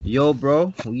Yo, bro,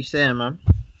 what you saying, man?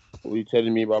 What you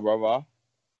telling me, my brother?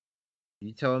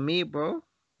 You tell me, bro.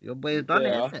 Your boy's done it,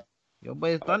 Yeah, innit? Your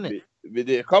boy's done it.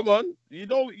 come on. You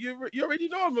already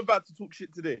know I'm about to talk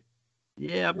shit today.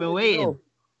 Yeah, I've You been already waiting. know.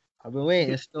 I've been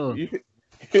waiting still. You,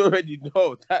 you already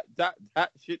know that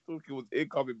shit talking was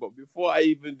incoming. But before I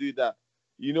even do that,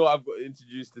 I've got to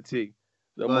introduce the team,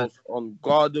 the Go on. most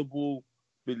unguardable,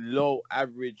 below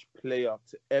average player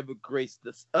to ever grace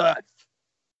this earth.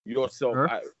 Yourself,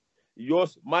 Huh?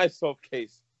 myself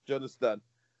case. Do you understand?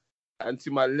 And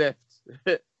to my left,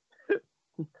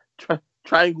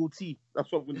 Triangle T.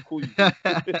 That's what I'm going to call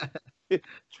you.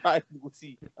 Triangle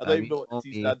T. I don't Have even you know what the know T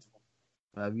me? stands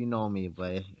Have you know me,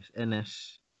 boy? It's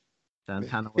NS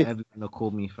Santana, whatever you wanna call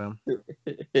me from.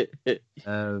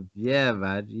 for. Yeah,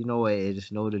 man. You know what it is.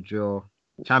 Just know the drill.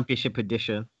 Championship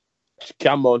edition.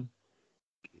 Come on.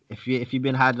 If you've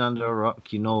been hiding under a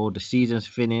rock, you know the season's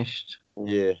finished.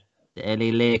 Yeah. The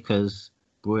LA Lakers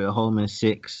brought it home in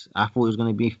six. I thought it was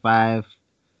gonna be five.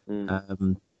 Mm.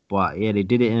 Um, but yeah, they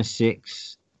did it in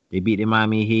six. They beat the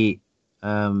Miami Heat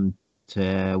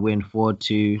to win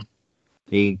 4-2.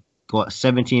 They got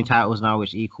 17 titles now,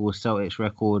 which equals Celtics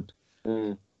record.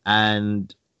 Mm.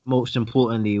 And most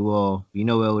importantly, well, you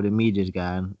know where all the media's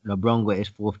going. LeBron got his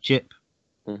fourth chip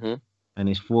Mm-hmm. and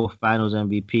his fourth Finals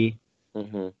MVP.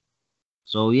 Mm-hmm.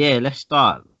 So yeah, let's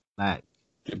start. Like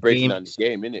Just the breaking game, down the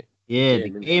game, innit? The yeah, the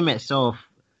game, innit? game itself.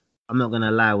 I'm not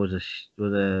gonna lie, was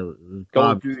Don't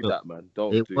garbage. do that, man.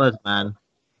 Don't It do was, that. man.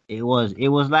 It was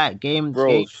like game,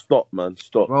 Bro, stop, man.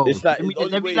 Stop. bro. It's like, Let me it's the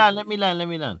only let me way. learn. Let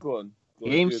me learn. Go on. Go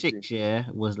on. Do Game your thing. six, yeah,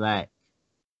 was like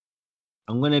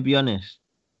I'm gonna be honest.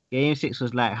 Game six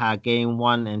was like how game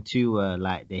one and two were.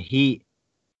 Like the Heat,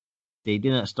 they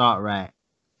didn't start right.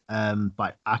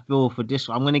 But I feel for this,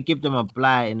 I'm gonna give them a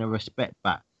blight in a respect,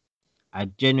 but I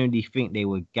genuinely think they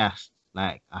were gassed.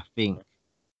 Like I think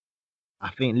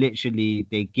literally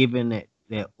they given it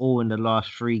their all in the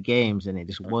last three games, and it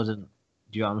just wasn't.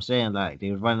 Do you know what I'm saying? Like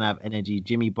they were running out of energy.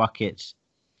 Jimmy buckets.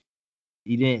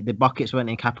 He didn't. The buckets weren't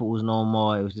in capitals no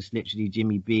more. It was just literally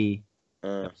Jimmy B.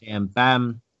 Uh, And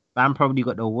Bam probably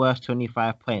got the worst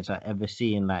 25 points I've ever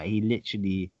seen. Like he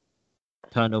literally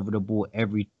turned over the ball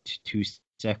every 2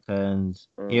 seconds.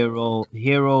 uh.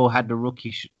 Hero had the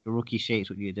rookie shakes,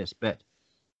 what you'd expect,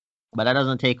 but that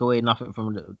doesn't take away nothing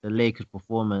from the Lakers'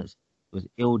 performance. It was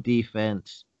ill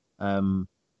defense. Um,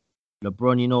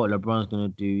 LeBron, you know what LeBron's gonna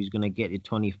do? He's gonna get you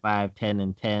 25, 10,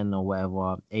 and 10 or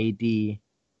whatever. AD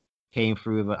came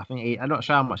through with, I think, I'm not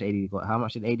sure how much AD got. How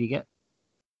much did AD get?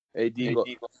 AD got.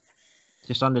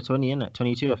 Just under 20, innit?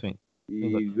 22, I think.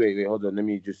 Wait, hold on. Let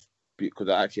me just, because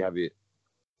I actually have it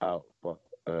out. But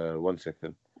 1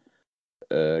 second.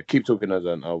 Keep talking as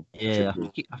I'll check. Yeah,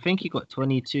 I think he got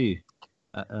 22.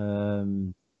 Uh,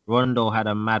 Rondo had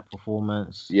a mad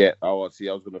performance. Yeah, oh, see,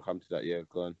 I was gonna come to that. Yeah,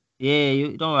 go on. Yeah,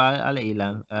 you don't worry, I'll let you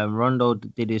learn. Rondo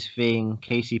did his thing.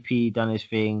 KCP done his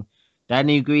thing.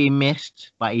 Danny Green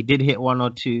missed, but he did hit one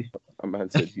or two. A man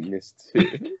said he missed.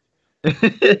 He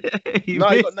No,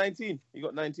 he got missed. 19. He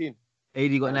got 19.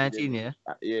 80 got Nah, he 19, didn't.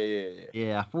 yeah. Yeah.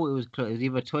 Yeah, I thought it was close. It was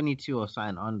either 22 or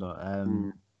something under.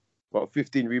 Mm. Got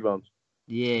 15 rebounds.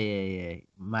 Yeah.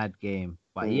 Mad game.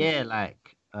 But Mm. yeah,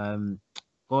 like,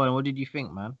 go on. What did you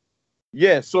think, man?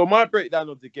 Yeah, so my breakdown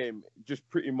of the game, just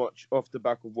pretty much off the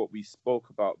back of what we spoke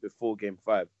about before game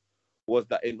five, was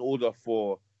that in order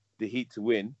for the Heat to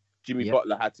win, Jimmy Yep,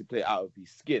 Butler had to play out of his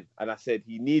skin. And I said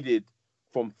he needed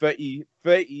from 30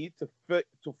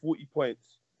 to 40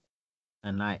 points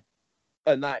a night.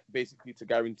 a night, basically, to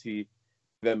guarantee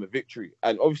them a victory.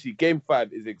 And obviously, game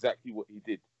five is exactly what he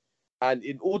did. And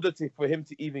in order for him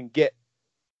to even get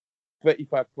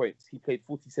 35 points, he played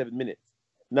 47 minutes.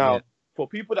 Yeah, Now, for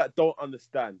people that don't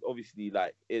understand, obviously,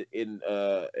 like in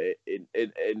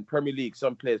Premier League,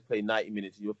 some players play 90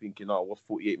 minutes, and you're thinking, oh, what's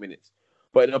 48 minutes?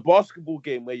 But in a basketball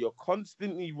game where you're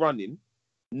constantly running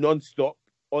non-stop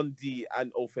on D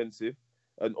and offensive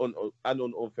and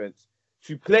on offense,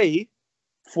 to play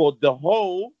for the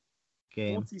whole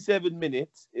game. 47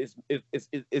 minutes is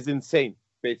insane,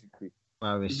 basically.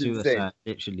 Wow, it's It's insane. suicide,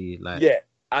 literally. Like, Yeah.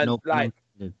 And no pun like,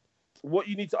 intended. what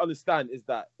you need to understand is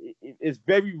that it's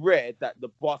very rare that the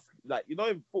like, in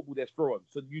football there's throw-on,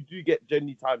 so you do get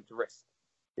generally time to rest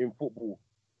in football.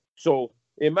 So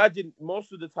imagine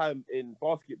most of the time in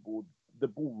basketball, the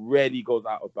ball rarely goes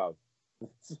out of bounds.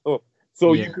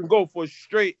 So Yeah, you can go for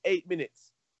straight 8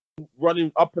 minutes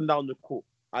running up and down the court,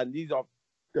 and these are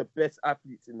the best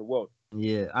athletes in the world.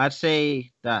 yeah. I'd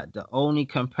say that the only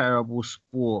comparable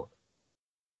sport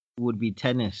would be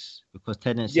tennis because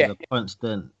tennis is Yeah, a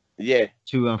constant yeah,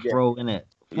 to and yeah, fro in it.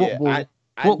 yeah. And Football.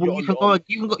 and Football, you're on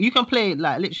your own. you can play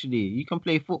like literally, you can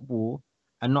play football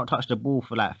and not touch the ball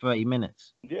for like 30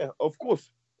 minutes. Yeah, of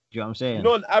course. Do you know what I'm You saying?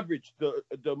 know, on average,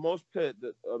 the most player,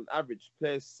 the average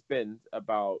players spend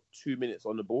about 2 minutes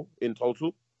on the ball in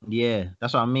total. Yeah,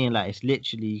 that's what I mean. Like it's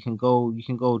literally you can go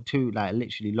to like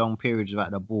literally long periods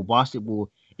without the ball. Basketball,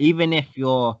 even if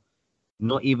you're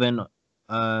not even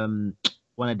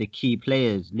one of the key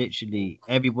players, literally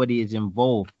everybody is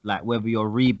involved. Like whether you're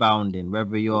rebounding,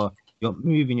 whether you're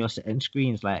moving, you're setting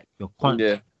screens, like you're Yeah,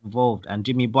 constantly involved. And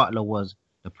Jimmy Butler was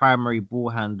the primary ball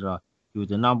handler. He was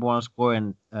the number one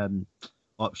scoring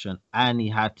option, and he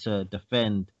had to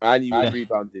defend. and he was Yeah,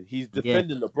 rebounding. He's yeah,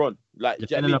 defending LeBron. Like, do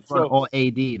you know what I defending mean? LeBron So or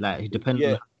AD. Like it depended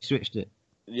on yeah, how he switched it.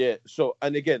 yeah. So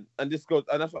and again, and this goes,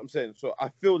 and that's what I'm saying. So I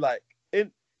feel like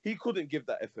he couldn't give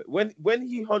that effort when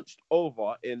he hunched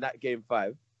over in that game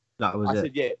 5. That was I it.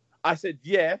 said yeah. I said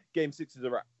yeah. Game 6 is a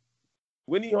wrap.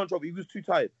 When he hunched over, he was too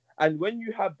tired. And when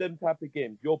you have them type of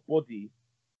games, your body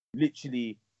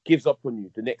literally gives up on you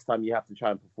the next time you have to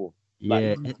try and perform.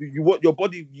 Yeah, Like you want your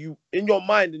body, you in your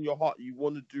mind and your heart, you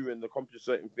want to do and accomplish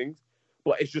certain things,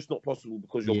 but it's just not possible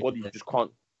because your body yeah. just can't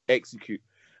execute.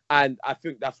 And I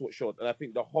think that's what showed. And I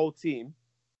think the whole team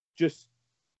just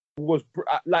was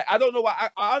like, I don't know why.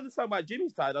 I understand why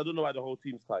Jimmy's tired. I don't know why the whole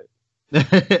team's tired.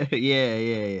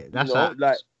 Yeah. That's You know,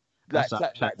 like that's what I'm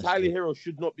trying to Tyler say. Hero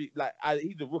should not be like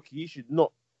he's a rookie. He should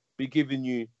not be giving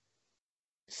you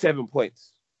 7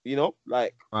 points. You know,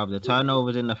 like Bro, the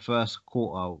turnovers in the first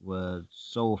quarter were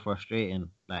so frustrating.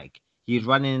 Like he's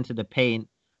running into the paint,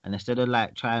 and instead of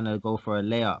like trying to go for a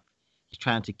layup, he's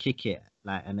trying to kick it.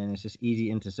 Like, and then it's just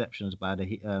easy interceptions by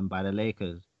the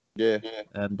Lakers. yeah,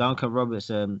 Duncan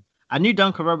Robertson. I knew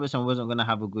Duncan Robertson wasn't gonna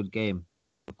have a good game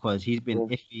because he's been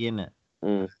mm, iffy in it.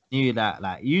 mm, Knew that.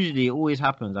 Like usually it always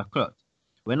happens. I clocked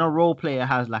when a role player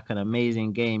has like an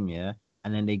amazing game, yeah,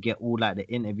 and then they get all like the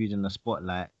interviews in the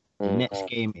spotlight. The next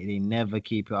game they never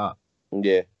keep it up.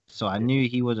 yeah. So I knew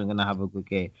he wasn't gonna have a good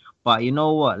game. But you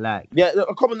know what? Like, Yeah,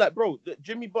 a comment like, bro,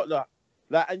 Jimmy Butler,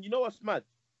 like, and you know what's mad?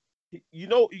 You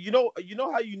know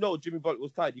how you know Jimmy Butler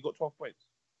was tired. He got 12 points.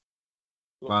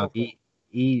 He got bro, 12 points.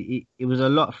 it was a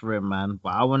lot for him, man.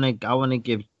 But I wanna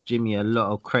give Jimmy a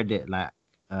lot of credit. Like,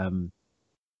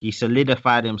 he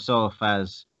solidified himself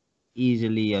as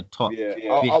easily a top Yeah,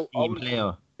 15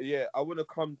 player. yeah, I want to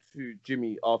come to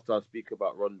Jimmy after I speak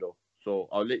about Rondo. So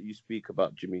I'll let you speak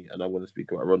about Jimmy, and I want to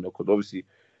speak about Rondo because obviously,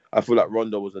 I feel like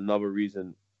Rondo was another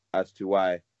reason as to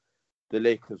why the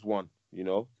Lakers won. You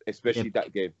know, especially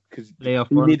that game because Playoff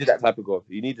he run. needed that type of goal.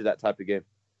 He needed that type of game.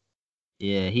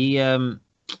 Yeah, he I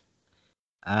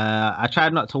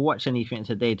tried not to watch anything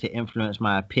today to influence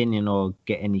my opinion or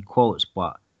get any quotes,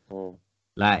 but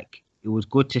like it was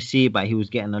good to see, but he was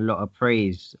getting a lot of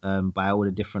praise by all the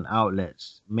different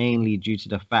outlets, mainly due to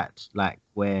the fact like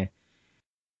where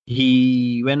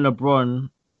when LeBron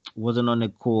wasn't on the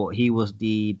court, he was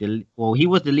the he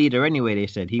was the leader anyway. They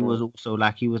said he was also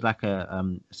like he was like a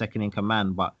second in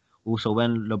command, but also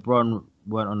when LeBron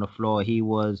weren't on the floor, he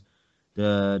was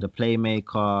the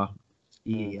playmaker.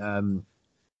 He and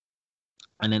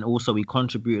then also he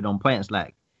contributed on points.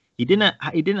 Like he didn't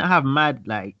have mad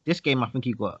like this game. I think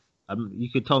he got you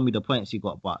could tell me the points he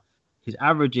got, but his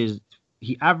averages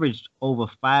he averaged over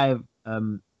 5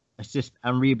 assists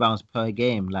and rebounds per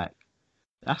game. Like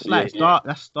that's like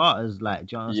that's starters. Like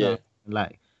do you know what I'm saying?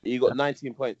 Like he got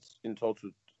 19 points in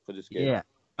total for this game. Yeah,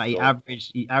 but he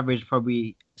averaged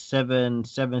probably 7,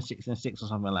 6, and 6 or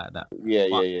something like that.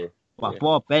 But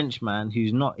for a bench man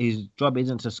who's not, his job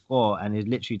isn't to score and is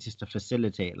literally just to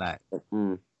facilitate. Like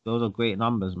those are great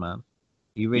numbers, man.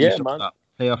 He really showed up.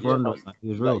 Playoff Rondo, man. He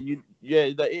was real.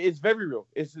 Like, it's very real.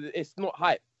 It's not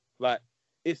hype. Like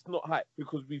it's not hype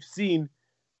because we've seen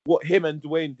what him and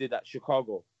Dwayne did at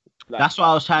Chicago. Like, that's what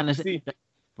I was trying to say,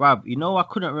 bruv. You know, I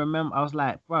couldn't remember. I was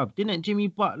like, bruv, didn't Jimmy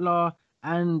Butler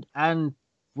and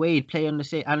Wade play on the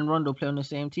same and Rondo play on the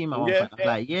same team at one point? I was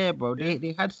like, yeah, bro,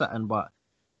 they had something, but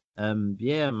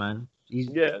yeah, man.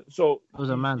 So it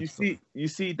was a man. You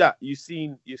see that. You've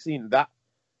seen that.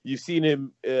 You've seen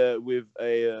him with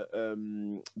the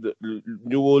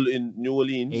New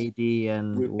Orleans AD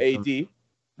and with AD.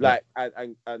 Like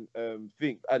and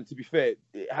think, and to be fair,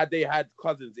 had they had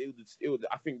Cousins, it would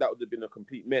I think that would have been a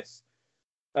complete mess.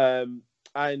 And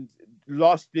his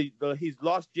last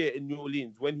year in New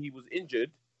Orleans when he was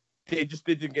injured, they just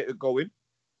didn't get it going.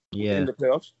 In the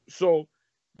playoffs. So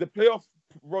the playoff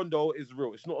Rondo is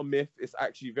real. It's not a myth. It's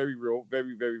actually very real,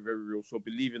 very, very, very real. So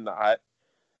believe in that hype.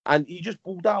 And he just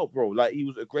pulled out, bro. Like he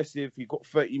was aggressive. He got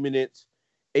 30 minutes,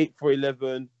 8 for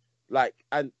 11. Like,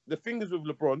 and the thing is with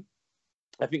LeBron,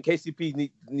 I think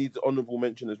KCP needs honorable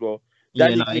mention as well. Yeah,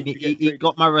 Danny no, Green should he get traded.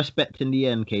 got my respect in the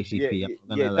end, Yeah, KCP. I'm yeah, not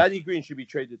gonna yeah. lie. Danny Green should be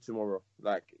traded tomorrow.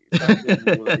 Like, that's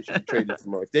what he should be traded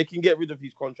tomorrow. If they can get rid of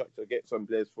his contract or get some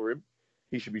players for him,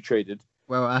 he should be traded.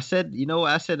 Well, I said, you know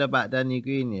what I said about Danny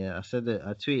Green? Yeah, I said it.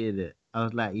 I tweeted it. I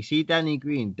was like, you see, Danny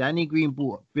Green. Danny Green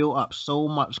built up so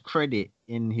much credit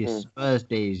in his Spurs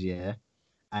days, yeah,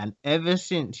 and ever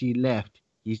since he left,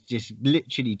 he's just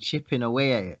literally chipping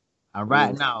away at it. And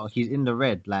right now, he's in the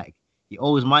red. Like he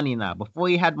owes money now. Before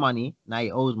he had money, now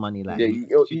he owes money. Like Yeah,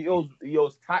 he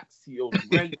owes tax, he owes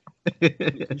rent.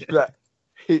 Like,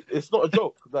 it's not a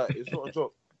joke. Like, it's not a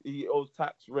joke. He owes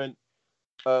tax, rent.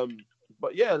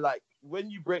 But yeah, like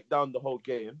when you break down the whole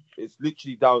game, it's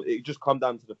literally down. It just come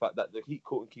down to the fact that the Heat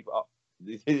couldn't keep it up.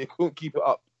 They couldn't keep it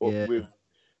up with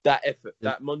that effort,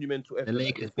 that monumental effort. The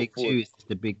Lakers big two is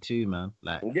the big two, man.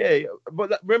 Like yeah.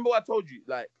 But like, remember what I told you,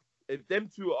 like if them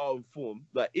two are on form,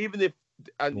 like even if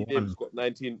Andy Davis got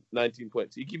 19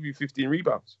 points, he give you 15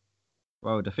 rebounds.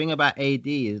 Bro, the thing about AD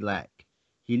is like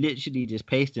he literally just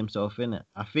paced himself in it.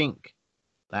 I think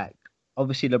like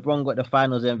obviously LeBron got the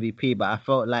Finals MVP, but I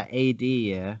felt like AD,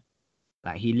 yeah,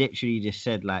 like he literally just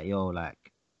said like, yo, like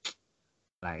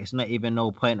it's not even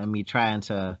no point of me trying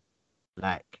to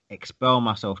like expel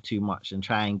myself too much and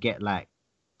try and get like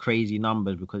crazy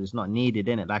numbers because it's not needed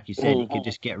in it. Like you said, you could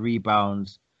just get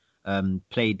rebounds,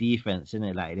 play defense in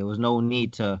it. Like there was no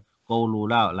need to go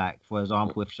all out. Like for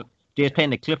example, if they was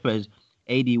playing the Clippers,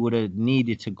 AD would have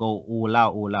needed to go all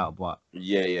out. But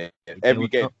yeah. Every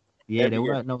game. There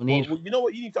weren't no need. Well, you know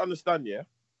what you need to understand, yeah?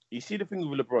 You see the thing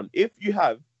with LeBron. If you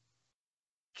have,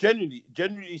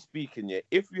 generally speaking, yeah,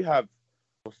 if you have,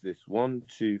 what's this? 1,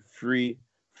 2, 3,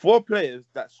 4 players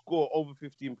that score over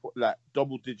 15, like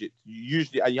double digits,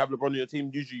 usually, and you have LeBron on your team,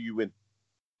 usually you win.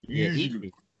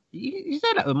 Usually. You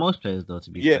say that with most players, though, to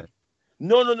be fair.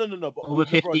 No. But over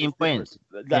 15 points.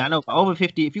 Like, yeah, I know. But over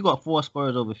 50, if you got 4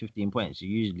 scorers over 15 points, you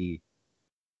usually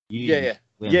win.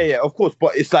 Yeah, of course.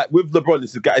 But it's like with LeBron,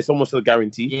 it's almost a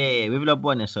guarantee. Yeah, with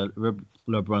LeBron,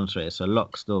 it's a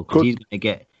lock still because he's gonna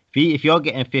get. If you're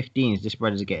getting 15s, this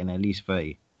brother's getting at least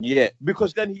 30. Yeah,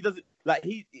 because then he doesn't like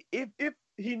if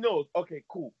he knows. Okay,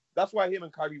 cool. That's why him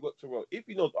and Kyrie work so well. If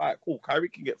he knows, all right, cool. Kyrie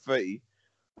can get 30.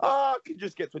 I could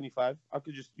just get 25. I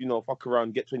could just fuck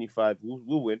around, get 25.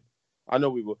 We'll win. I know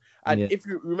we will. And if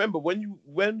you remember when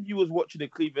you was watching the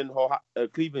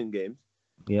Cleveland games,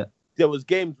 yeah, there was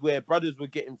games where brothers were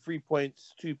getting 3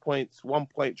 points, 2 points, 1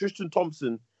 point. Tristan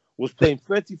Thompson was playing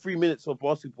 33 minutes of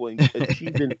basketball and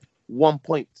achieving 1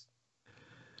 point.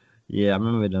 Yeah, I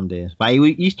remember them days. But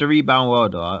he used to rebound well,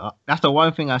 though. That's the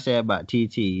one thing I say about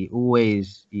TT. He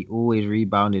always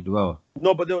rebounded well.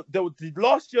 No, but the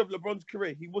last year of LeBron's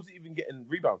career, he wasn't even getting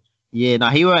rebounds. Yeah, no,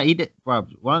 he did. Bro,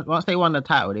 once they won the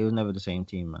title, they was never the same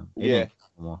team, man. Yeah.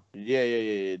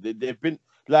 They've been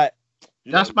like.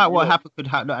 That's about what happened. Could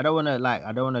happen. I don't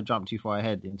want to jump too far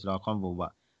ahead into our convo,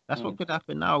 but that's what could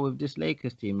happen now with this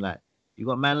Lakers team. Like you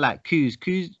got man like Kuz.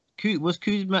 Was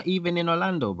Kuzma even in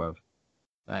Orlando, bro?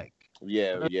 Like.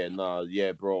 Yeah,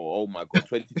 bro. Oh my god,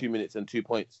 22 minutes and 2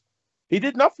 points. He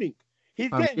did nothing. He's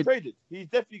getting traded. He's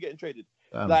definitely getting traded.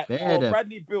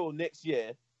 Bradley Beal next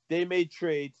year, they may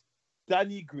trade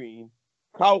Danny Green,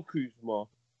 Kyle Kuzma,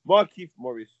 Markieff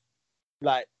Morris.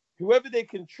 Like whoever they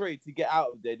can trade to get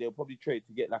out of there, they'll probably trade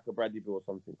to get like a Bradley Beal or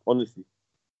something. Honestly,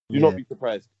 do not be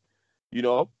surprised.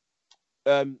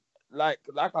 Like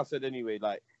I said anyway,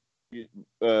 like.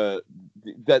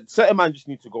 That certain man just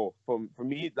need to go. For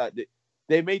me, like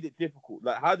they made it difficult.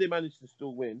 Like how they managed to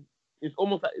still win, it's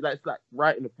almost like it's like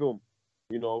writing a film.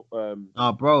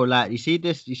 Oh, bro, like you see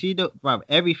the bro.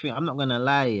 Everything. I'm not gonna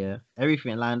lie, yeah.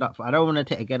 Everything lined up. I don't want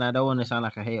to take I don't want to sound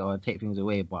like a hater or take things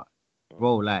away, but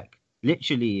bro, like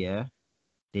literally, yeah.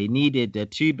 They needed their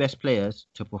 2 best players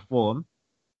to perform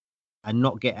and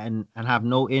not get and have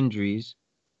no injuries,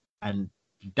 and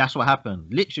that's what happened.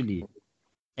 Literally.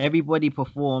 Everybody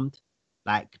performed.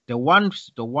 Like the one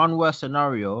worst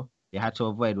scenario they had to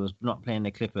avoid was not playing the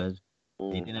Clippers.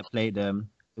 They didn't play them.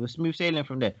 It was smooth sailing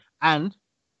from there. And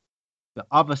the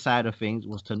other side of things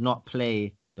was to not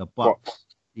play the Bucks.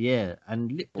 Yeah,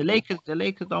 and the Lakers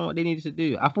done what they needed to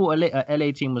do. I thought a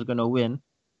LA team was gonna win.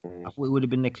 I thought it would have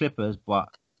been the Clippers, but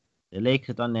the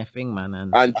Lakers done their thing, man.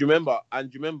 And do you remember?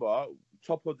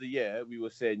 Top of the year, we were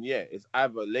saying, it's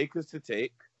either Lakers to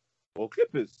take or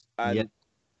Clippers, and.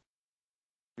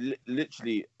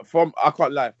 Literally I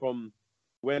can't lie, from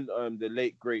when the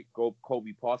late great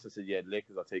Kobe passed, I said, the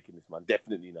Lakers are taking this, man,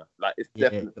 definitely now. Like it's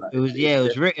definite. Like, it was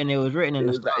written in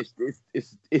the stars.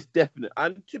 It's definite.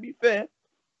 And to be fair,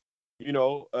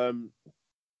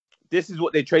 this is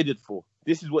what they traded for.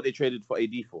 This is what they traded for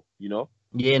AD for.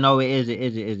 Yeah, no, it is. It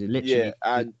is. It is. It Yeah, literally.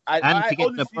 and And I to get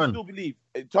honestly LeBron. still believe.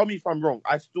 Tell me if I'm wrong.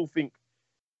 I still think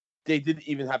they didn't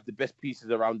even have the best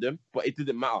pieces around them, but it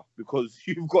didn't matter because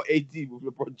you've got AD with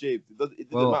LeBron James. It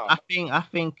didn't Well, matter.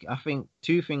 I think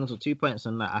two things or 2 points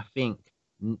on that. I think,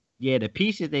 yeah, the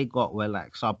pieces they got were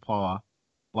like subpar,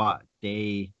 but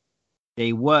they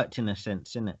worked in a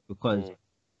sense, innit? Because Mm,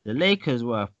 the Lakers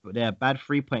they're a bad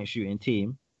 3 point shooting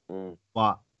team, mm,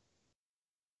 but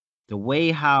the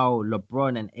way how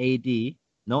LeBron and AD,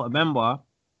 no, remember,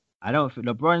 I don't think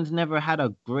LeBron's never had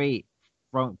a great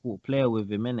front court player with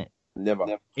him in it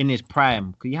never. in his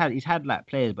prime. Cause he's had like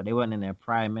players, but they weren't in their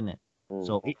prime in it. Mm.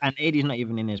 So and AD's not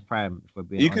even in his prime, if we're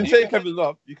being You can honest. say Kevin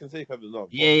Love. You can say Kevin Love,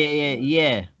 but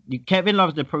Yeah. Kevin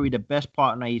Love's probably the best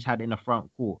partner he's had in the front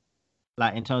court,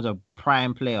 like in terms of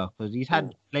prime player, because he's mm,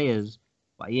 had players,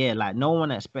 but yeah, like no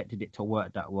one expected it to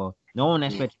work that well. No one mm,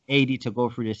 expected AD to go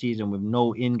through the season with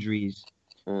no injuries.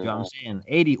 You know mm, what I'm saying?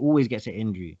 AD always gets an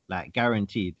injury, like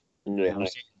guaranteed. You yeah. know what I'm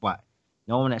saying? But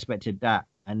no one expected that.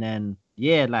 And then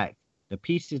yeah, like the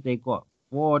pieces they got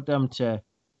for them to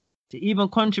even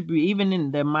contribute, even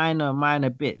in their minor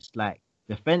bits, like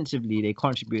defensively, they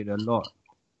contributed a lot,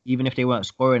 even if they weren't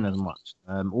scoring as much.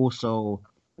 Also,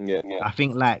 Yeah. I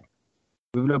think like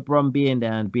with LeBron being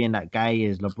there and being that guy he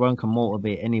is, LeBron can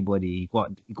motivate anybody.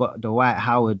 He got Dwight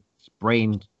Howard's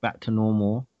brain back to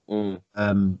normal. Mm.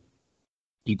 Um,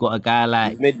 you got a guy He's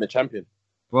like made him a champion.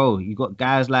 bro. You got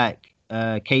guys like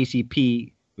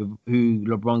KCP who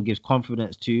LeBron gives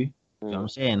confidence to. You know what I'm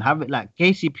Mm. saying? Have it like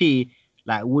KCP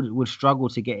like would struggle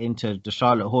to get into the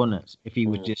Charlotte Hornets if he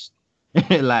was Mm. just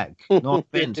like no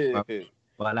offense, bro.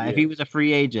 But like if Yeah. he was a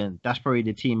free agent, that's probably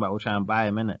the team that will try and buy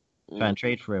him in it, try Mm. and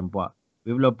trade for him. But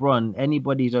with LeBron,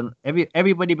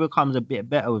 everybody becomes a bit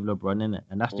better with LeBron in it,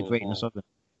 and that's the Mm. greatness of it.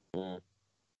 Mm.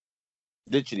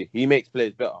 Literally, he makes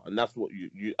players better, and that's what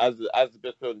you as the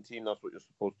best player on the team. That's what you're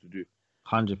supposed to do.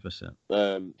 100%.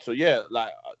 So yeah,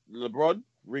 like LeBron,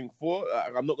 ring 4.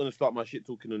 I'm not gonna start my shit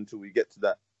talking until we get to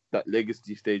that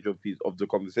legacy stage of the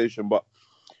conversation. But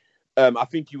I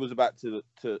think he was about to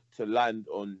land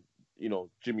on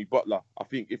Jimmy Butler. I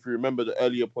think if you remember the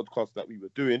earlier podcast that we were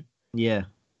doing, Yeah,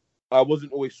 I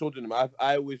wasn't always sold on him.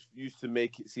 I always used to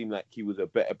make it seem like he was a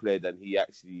better player than he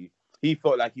actually. He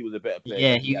felt like he was a better player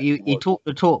yeah. than he actually He was. talked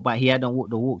the talk, but he hadn't walked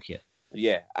the walk yet.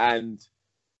 Yeah, and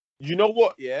you know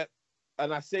what? Yeah,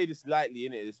 and I say this lightly,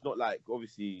 in it. It's not like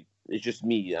obviously it's just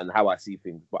me and how I see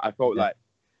things, but I felt Yeah, like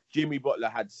Jimmy Butler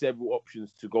had several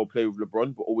options to go play with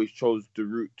LeBron, but always chose the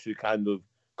route to kind of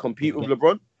compete with yeah,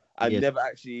 LeBron and yes, never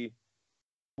actually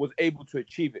was able to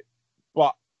achieve it.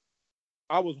 But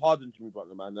I was hard on Jimmy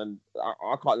Butler, man, and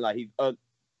I can't lie. He's earned,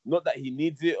 not that he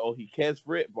needs it or he cares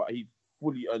for it, but he's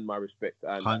fully earned my respect,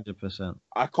 and 100%.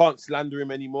 I can't slander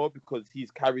him anymore because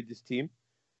he's carried this team.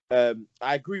 I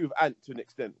agree with Ant to an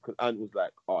extent because Ant was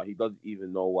like, "Oh, he doesn't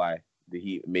even know why the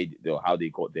Heat made it or how they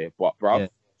got there." But bruv, Yeah,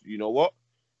 you know what?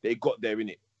 They got there in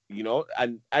it,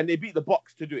 and they beat the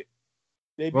Bucks to do it.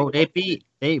 They beat bro, the Bucks to do it.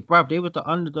 they were the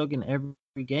underdog in every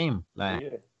game. Like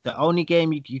Yeah, the only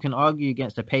game you can argue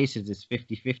against the Pacers is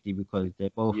 50-50 because they're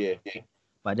both. yeah.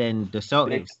 But then the They,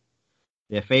 Celtics,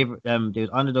 their favorite, there was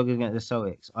underdogs against the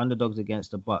Celtics, underdogs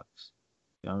against the Bucks.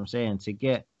 You know what I'm saying? To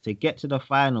get to the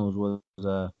finals was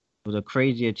a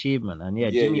crazy achievement. And yeah,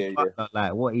 yeah, Jimmy yeah, yeah. Butler,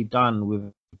 like what he done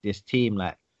with this team,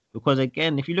 like because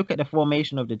again, if you look at the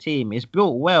formation of the team, it's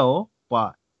built well,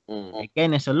 but Mm,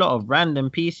 again, it's a lot of random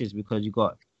pieces because you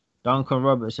got Duncan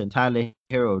Robertson, Tyler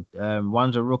Hero.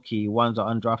 One's a rookie, one's an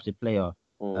undrafted player.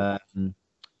 mm. Um,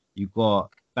 you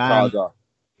got Bam. Crowder.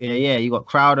 Yeah. You got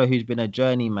Crowder, who's been a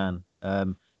journeyman.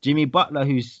 Jimmy Butler,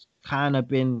 who's kind of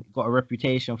got a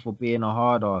reputation for being a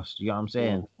hard ass. You know what I'm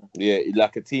saying? Mm. Yeah,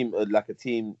 like a team,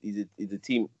 He's a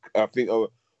team. I think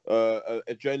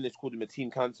a journalist called him a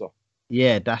team cancer.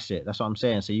 Yeah, that's it. That's what I'm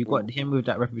saying. So you got Mm, him with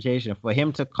that reputation for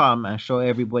him to come and show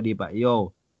everybody, but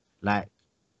yo, like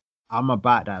I'm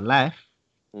about that life.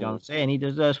 You know what mm, I'm saying? He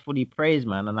deserves fully praise,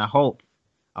 man. And I hope,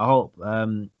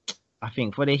 I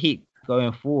think for the Heat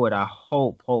going forward, I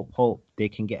hope they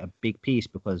can get a big piece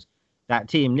because that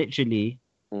team literally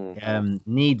mm,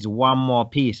 needs one more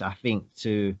piece, I think,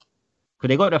 because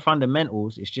they got the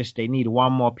fundamentals. It's just they need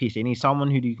one more piece. They need someone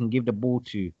who you can give the ball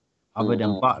to, other mm,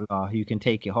 than Butler, who can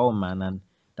take it home, man. And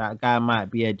that guy might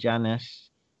be a Giannis.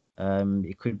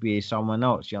 It could be someone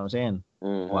else. You know what I'm saying?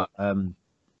 mm. But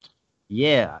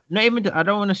yeah, not even. I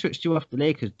don't want to switch you off the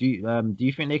Lakers. Do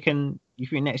you think they can? You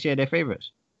think next year they're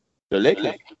favorites? The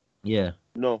Lakers? Yeah.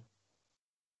 No.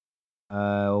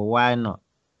 Why not?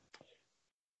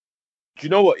 Do you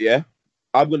know what? Yeah,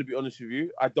 I'm gonna be honest with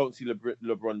you. I don't see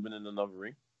LeBron winning another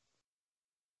ring.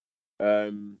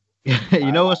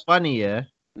 You know what's funny, yeah?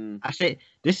 Mm. I say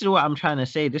this is what I'm trying to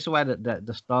say. This is why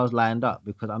the stars lined up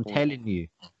because I'm telling you,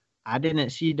 I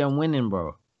didn't see them winning,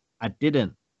 bro. I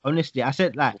didn't. Honestly, I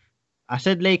said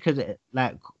Lakers,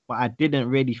 but I didn't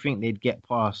really think they'd get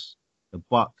past the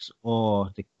Bucks or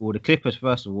the Clippers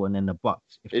first of all, and then the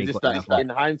Bucks if Is they this got like that far. in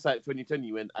hindsight 2020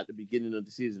 you went at the beginning of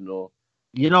the season or?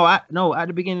 You know, no, at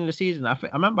the beginning of the season, I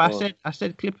remember Oh. I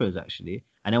said Clippers actually,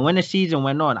 and then when the season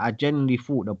went on, I genuinely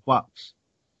thought the Bucks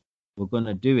were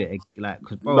gonna do it, like,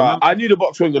 because bro, Nah, remember, I knew the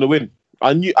Bucks weren't gonna win.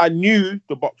 I knew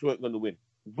the Bucks weren't gonna win.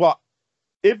 But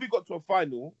if we got to a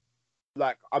final,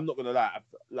 like I'm not gonna lie,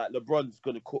 like LeBron's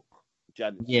gonna cook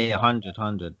Giannis. yeah,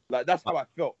 100. Like that's how I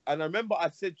felt. And I remember I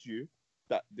said to you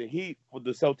that the Heat for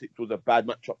the Celtics was a bad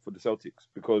matchup for the Celtics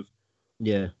because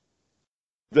Yeah,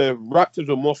 the Raptors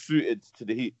were more suited to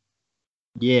the Heat.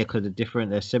 yeah, because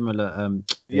they're similar,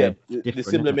 Yeah, they're the different,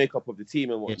 similar innit? makeup of the team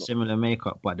and Yeah, whatnot. similar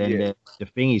makeup, but then Yeah. the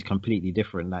thing is completely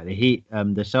different. Like the Heat,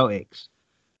 the Celtics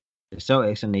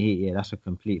and the Heat, yeah, that's a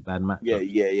complete bad matchup.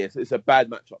 Yeah. So it's a bad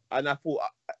matchup. And I thought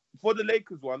for the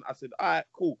Lakers one, I said, all right,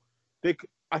 cool.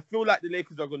 I feel like the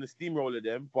Lakers are going to steamroller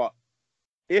them, but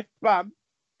if Bam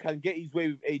can get his way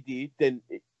with AD, then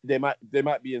they might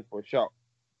be in for a shout.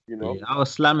 You know. Yeah, I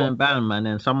was slamming Bam, man,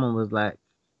 and someone was like,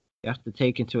 you have to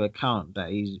take into account that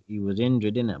he was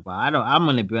injured in it. But I'm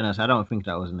gonna be honest, I don't think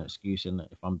that was an excuse in it.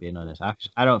 If I'm being honest,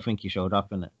 I don't think he showed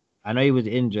up in it. I know he was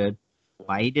injured,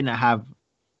 but he didn't have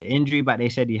the injury. But they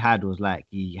said he had was like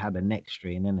he had a neck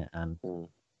strain in it, and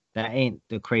that ain't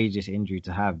the craziest injury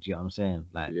to have. Do you know what I'm saying?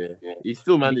 Like, Yeah. He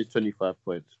still managed 25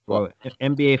 points, bro, if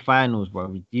NBA finals,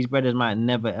 bro, these brothers might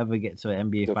never ever get to an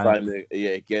NBA to finals. find it, yeah,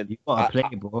 again. You gotta play,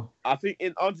 bro. I think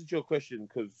in answer to your question,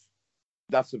 because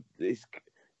it's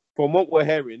from what we're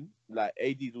hearing, like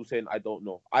AD's all saying, I don't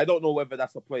know. I don't know whether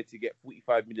that's a play to get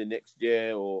 45 million next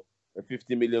year or a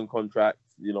 50 million contract.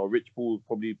 You know, Rich Paul's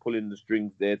probably pulling the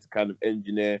strings there to kind of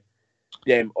engineer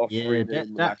them offering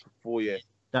him like a 4 year.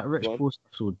 That Rich Paul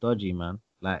stuff's all dodgy, man.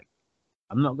 Like,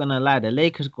 I'm not gonna lie, the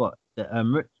Lakers got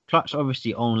the Clutch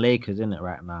obviously own Lakers in it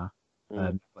right now.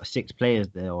 Got 6 players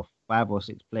there, or 5 or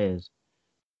 6 players.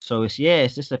 So it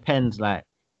just depends. Like,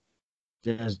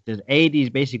 there's AD's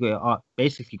basically got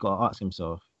to ask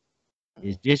himself,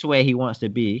 is this where he wants to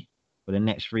be for the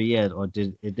next 3 years, or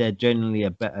is there generally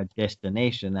a better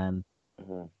destination? And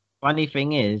funny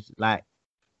thing is, like,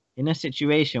 in a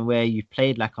situation where you've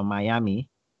played like a Miami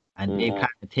and they've kind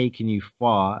of taken you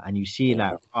far, and you see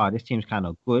like, this team's kind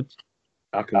of good.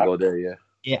 I can go there, yeah.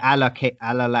 Yeah, a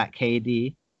la like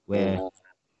KD, where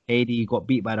KD got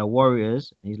beat by the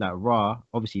Warriors, and he's like,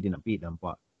 obviously he didn't beat them,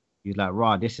 but he's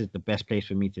like, this is the best place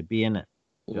for me to be in it.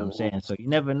 You know what I'm saying? So you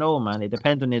never know, man. It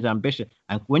depends on his ambition.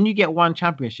 And when you get one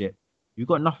championship, you've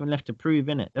got nothing left to prove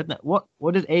in it. Doesn't it? What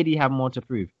does AD have more to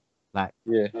prove? Like,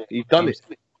 yeah, he's done it.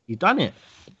 He's done it.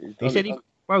 He said,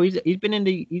 he's been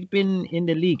in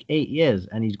the league 8 years,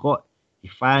 and he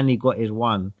finally got his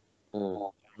one.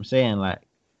 I'm saying, like,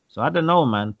 so I don't know,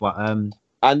 man, but and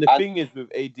the thing is with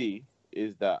AD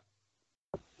is that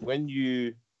when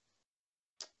you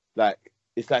like,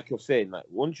 it's like you're saying, like,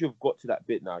 once you've got to that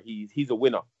bit now, he's a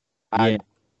winner, and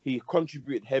he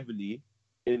contributed heavily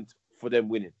for them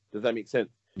winning. Does that make sense?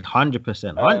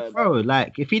 100%, bro.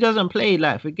 Like, if he doesn't play,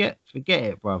 like, forget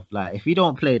it, bro. Like, if he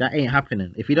don't play, that ain't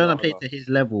happening. If he doesn't play to his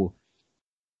level,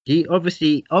 he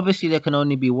obviously there can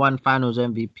only be one Finals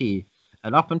MVP.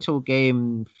 And up until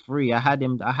Game 3, I had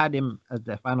him as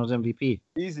the Finals MVP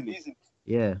easily.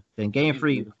 Yeah. Then Game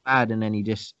 3 was bad, and then he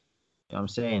just, you know what I'm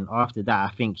saying, after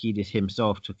that, I think he just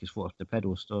himself took his foot off the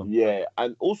pedal still. Yeah,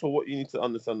 and also what you need to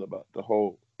understand about the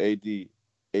whole AD thing,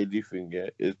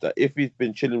 is that if he's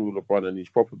been chilling with LeBron and he's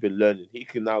probably been learning, he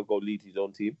can now go lead his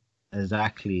own team.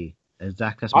 Exactly.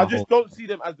 I just don't see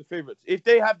them as the favorites. If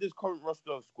they have this current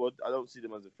roster of squad, I don't see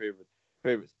them as the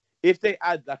favorites. If they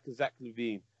add like a Zach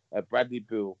LaVine, a Bradley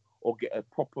Beal, or get a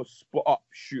proper spot up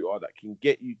shooter that can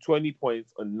get you 20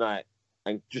 points a night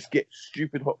and just get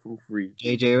stupid hot from free,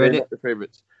 JJ Redick, the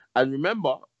favorites. And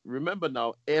remember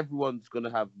now, everyone's gonna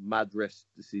have mad rest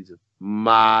this season.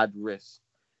 Mad rest.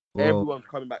 Whoa. Everyone's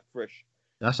coming back fresh.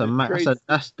 That's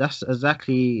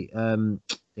exactly.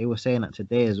 They were saying that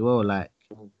today as well. Like,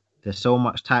 there's so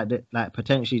much time that, like,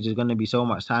 potentially there's going to be so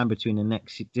much time between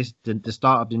the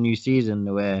start of the new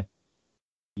season where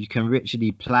you can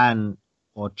literally plan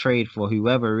or trade for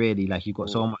whoever, really. Like, you've got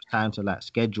so much time to, like,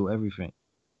 schedule everything.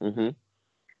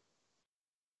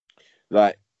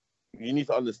 Like, you need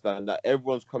to understand that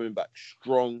everyone's coming back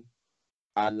strong,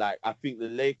 and like, I think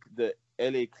the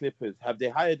LA Clippers, have they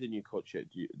hired a new coach yet?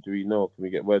 Do we know? Can we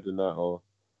get word on that? Or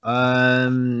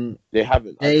They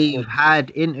haven't. They've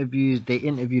had interviews. They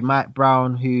interviewed Mike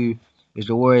Brown, who is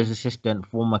the Warriors assistant,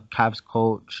 former Cavs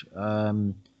coach.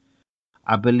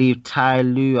 I believe Ty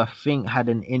Lue, I think, had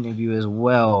an interview as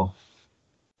well.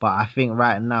 But I think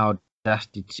right now that's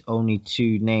the only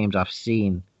two names I've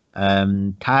seen.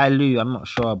 Ty Lue, I'm not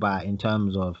sure about in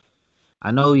terms of. I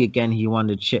know he won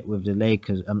the chip with the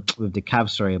Lakers, with the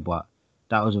Cavs, sorry, but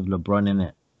that was with LeBron in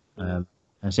it. And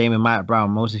same with Mike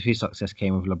Brown. Most of his success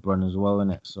came with LeBron as well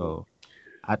in it. So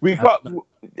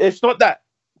it's not that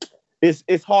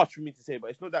it's harsh for me to say, but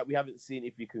it's not that we haven't seen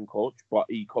if he can coach, but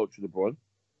he coached LeBron.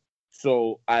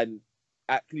 So and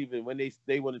at Cleveland when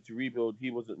they wanted to rebuild,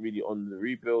 he wasn't really on the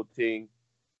rebuild thing.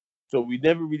 So we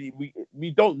never really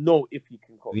we don't know if he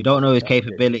can coach. We don't know his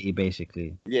capability,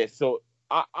 basically. Yeah, so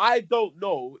I don't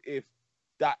know if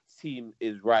that team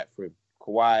is right for him.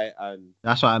 Kawhi and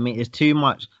that's what I mean. It's too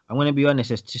much. I'm gonna be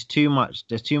honest. It's just too much.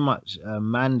 There's too much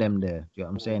man them there. Do you know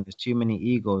what I'm saying? There's too many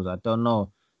egos. I don't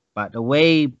know, but the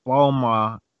way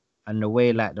Ballmer and the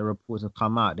way like the reports have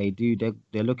come out, they're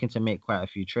looking to make quite a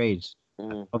few trades.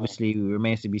 Obviously, it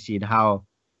remains to be seen how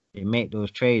they make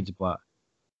those trades. But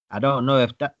I don't know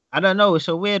if that. I don't know. It's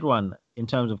a weird one in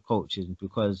terms of coaches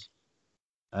because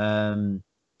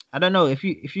I don't know if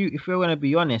you're gonna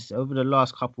be honest. Over the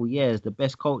last couple of years, the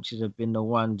best coaches have been the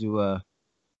ones who were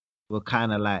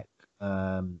kind of like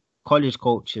college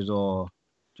coaches or, do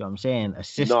you know what I'm saying,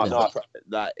 assistants.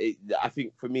 No. I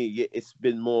think for me, it's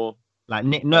been more like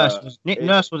Nick Nurse.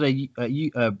 Nurse was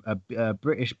a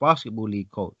British basketball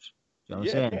league coach. Do you know what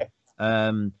I'm saying?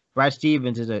 Yeah. Brad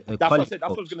Stevens is a college that's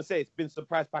what I was gonna say. It's been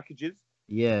surprise packages.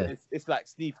 Yeah, it's like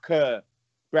Steve Kerr,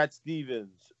 Brad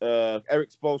Stevens,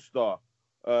 Eric Spoelstra.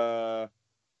 Even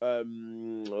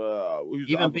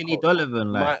Billy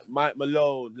Donovan, like Mike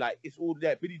Malone, like it's all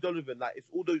there. Billy Donovan, like it's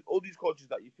all these coaches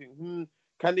that you think,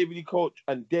 can they really coach?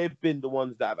 And they've been the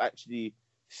ones that have actually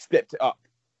stepped it up.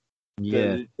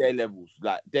 Yeah, their levels,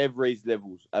 like they've raised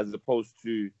levels as opposed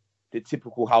to the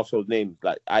typical household names,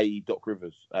 like i.e. Doc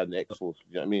Rivers and X-Force.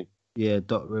 You know what I mean? Yeah,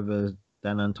 Doc Rivers,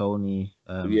 Dan Antoni.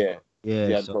 Yeah.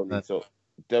 So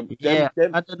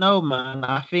I don't know, man.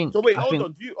 I think. So wait,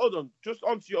 hold on. Just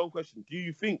answer your own question. Do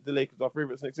you think the Lakers are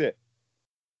favorites next year?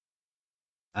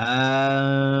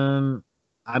 I'm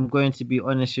going to be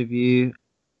honest with you.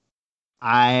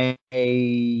 I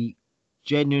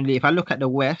genuinely, if I look at the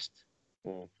West,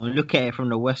 and look at it from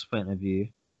the West point of view,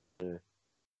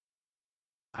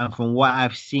 and from what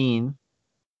I've seen,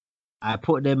 I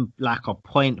put them like a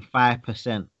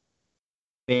 0.5%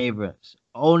 favorites,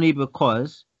 only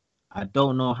because I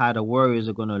don't know how the Warriors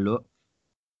are gonna look.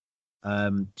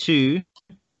 Two,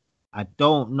 I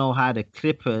don't know how the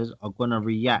Clippers are gonna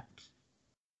react.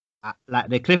 Like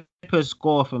the Clippers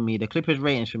score for me, the Clippers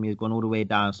ratings for me has gone all the way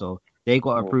down, so they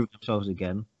got to prove themselves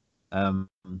again.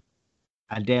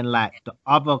 And then like the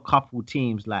other couple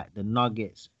teams, like the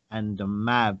Nuggets and the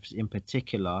Mavs in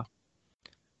particular,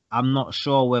 I'm not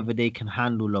sure whether they can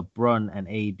handle LeBron and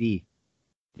AD.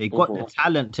 They got the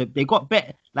talent to. They got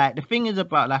better. Like the thing is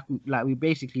about like we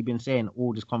basically been saying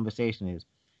all this conversation is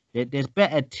there's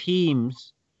better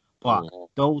teams, but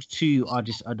those two are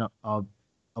just an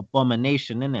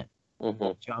abomination, innit? You know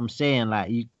what I'm saying?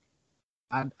 Like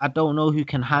I don't know who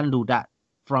can handle that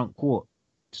front court.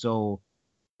 So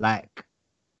like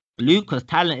Luka's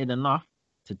talented enough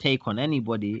to take on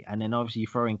anybody, and then obviously you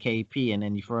throw in KP, and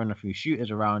then you throw in a few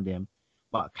shooters around him.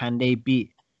 But can they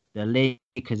beat the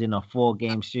Lakers in a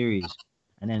 4-game series?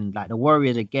 And then like the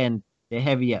Warriors again, they're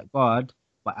heavy at guard,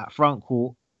 but at front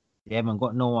court they haven't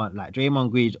got no one. Like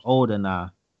Draymond Green's older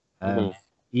now.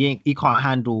 He can't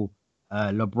handle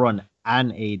LeBron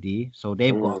and AD, so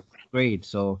they've got a grade.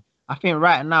 So I think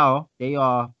right now they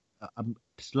are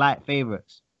slight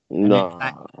favorites. No.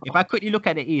 Like, if I quickly look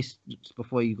at the East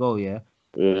before you go, yeah.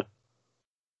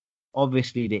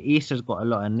 Obviously the East has got a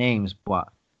lot of names, but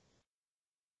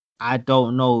I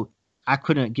don't know. I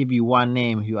couldn't give you one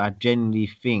name who I genuinely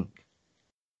think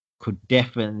could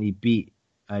definitely beat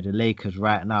the Lakers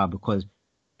right now, because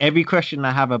every question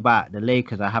I have about the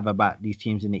Lakers, I have about these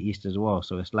teams in the East as well.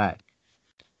 So it's like,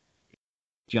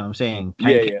 do you know what I'm saying?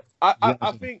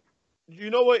 I think, you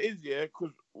know what it is, yeah?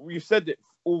 Because we've said it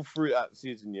all through that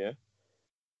season, yeah?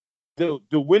 The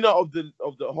winner of the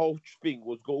whole thing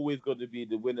was always going to be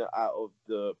the winner out of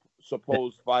the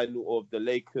supposed final of the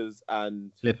Lakers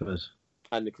and Clippers.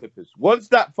 And the Clippers. Once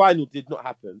that final did not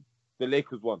happen, the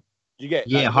Lakers won. Do you get?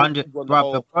 Yeah, 100.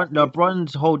 Bro,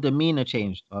 LeBron's whole demeanor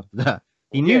changed after that.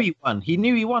 He knew he won. He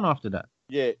knew he won after that.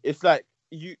 Yeah, it's like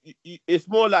you it's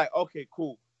more like, okay,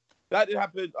 cool. That did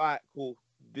happen. All right, cool.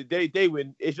 They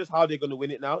win. It's just how they're gonna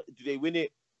win it now. Do they win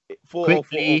it 4-0,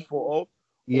 4-0, 4-0?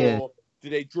 Yeah. Or do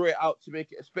they draw it out to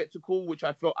make it a spectacle? Which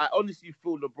I honestly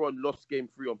feel LeBron lost game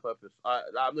 3 on purpose.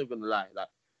 I'm not gonna lie. Like,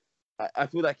 I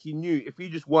feel like he knew if he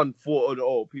just won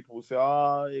 4-0, people will say,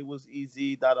 it was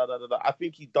easy, da da da da da. I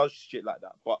think he does shit like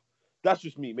that. But that's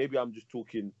just me. Maybe I'm just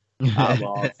talking out of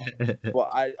my ass. But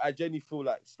I genuinely feel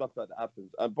like stuff like that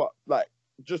happens. But like,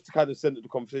 just to kind of center the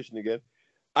conversation again,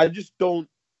 I just don't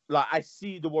like. I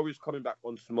see the Warriors coming back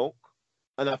on smoke,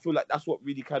 and I feel like that's what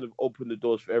really kind of opened the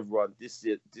doors for everyone this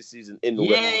season in the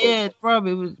West. Yeah,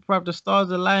 probably it was probably the stars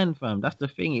aligned, fam. That's the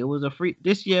thing. It was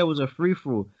this year was a free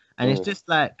for all, and it's just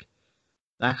like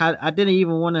I didn't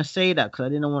even want to say that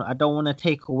because I don't want to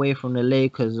take away from the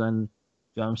Lakers and,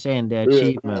 you know what I'm saying, their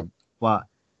achievement. But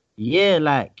yeah,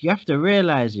 like, you have to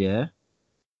realize,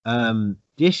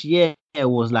 this year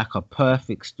was like a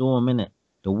perfect storm, innit?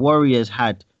 The Warriors you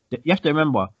have to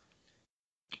remember,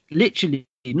 literally,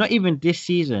 not even this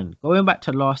season, going back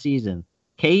to last season,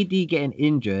 KD getting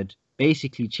injured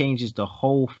basically changes the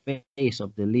whole face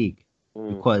of the league.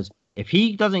 Because if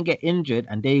he doesn't get injured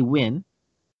and they win,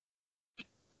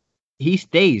 he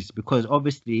stays, because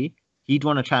obviously he'd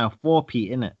want to try and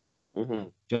four-peat, innit? Do you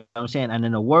know what I'm saying? And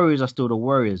then the Warriors are still the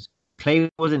Warriors. Clay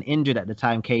wasn't injured at the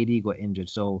time KD got injured,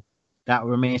 so that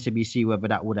remains to be seen whether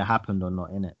that would have happened or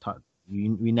not, innit?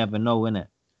 We never know, innit?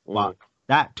 But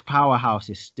that powerhouse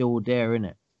is still there,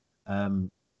 innit?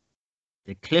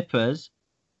 The Clippers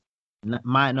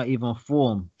might not even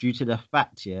form due to the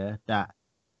fact, that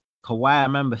Kawhi, I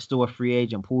remember, still a free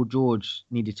agent. Paul George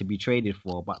needed to be traded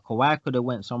for, but Kawhi could have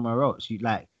went somewhere else.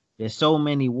 There's so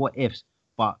many what ifs.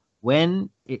 But when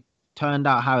it turned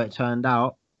out how it turned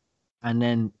out, and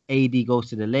then AD goes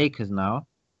to the Lakers now,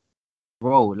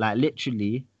 bro, like,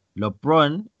 literally,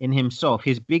 LeBron in himself,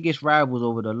 his biggest rivals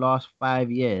over the last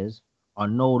 5 years are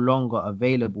no longer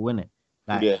available, innit?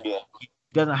 Like, he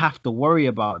doesn't have to worry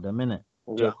about them, innit?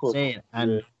 Do you know what I'm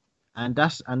saying? And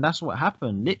that's what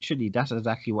happened. Literally, that's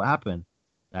exactly what happened.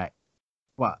 Like,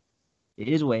 but it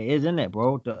is what it is, isn't it,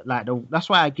 bro? That's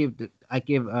why I give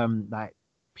like,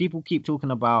 people keep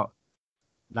talking about,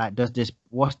 like,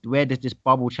 where does this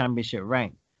bubble championship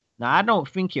rank? Now, I don't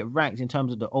think it ranks in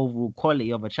terms of the overall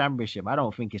quality of a championship. I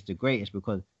don't think it's the greatest,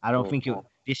 because I don't think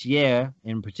this year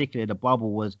in particular, the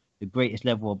bubble was the greatest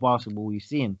level of basketball we've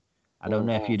seen. I don't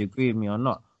know if you'd agree with me or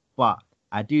not, but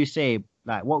I do say,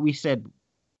 like, what we said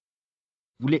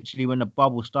literally when the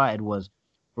bubble started was,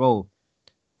 bro,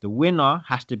 the winner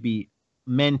has to be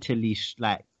mentally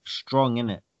like strong, in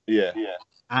it. Yeah.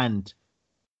 And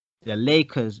the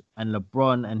Lakers and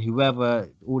LeBron and whoever,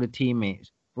 all the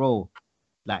teammates, bro,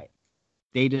 like,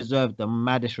 they deserve the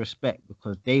maddest respect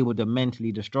because they were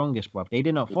mentally the strongest, bro. They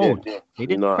did not fold. They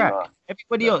didn't crack.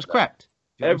 Everybody else cracked.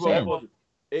 Everyone.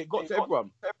 It got to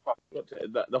everyone.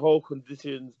 The whole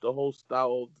conditions, the whole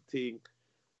style of the team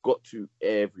got to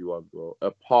everyone, bro.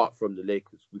 Apart from the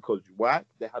Lakers, because why?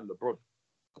 They had LeBron.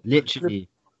 Literally.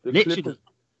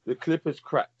 The Clippers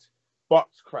cracked.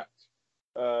 Bucks cracked.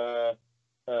 I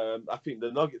think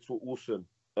the Nuggets were awesome.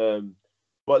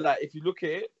 But like, if you look at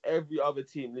it, every other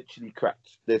team literally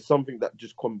cracked. There's something that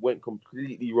just went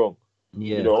completely wrong.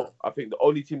 Yeah. You know, I think the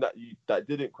only team that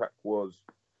didn't crack was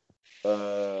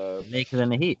Lakers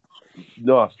and the Heat.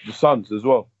 No, the Suns as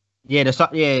well. Yeah,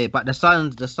 but the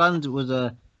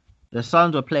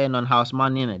Suns were playing on house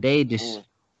money, innit?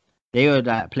 They were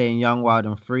like playing young, wild,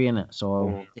 and free, innit?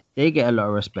 So they get a lot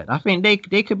of respect. I think they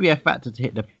could be a factor to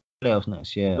hit the playoffs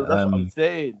next year. So that's what I'm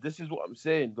saying. This is what I'm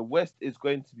saying. The West is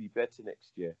going to be better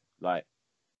next year, like,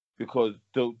 because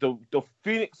the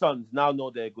Phoenix Suns now know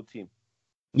they're a good team.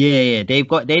 Yeah.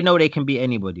 They know they can beat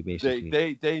anybody,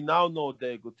 basically. They now know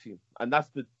they're a good team, and that's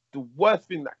the worst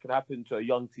thing that can happen to a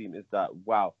young team is that,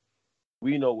 wow,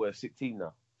 we know we're a sick team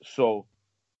now. So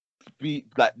be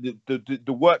like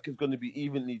the work is going to be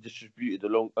evenly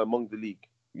distributed among the league.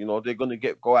 You know, they're going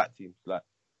to go at teams. Like,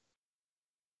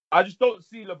 I just don't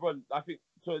see LeBron. I think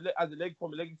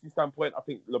from a legacy standpoint, I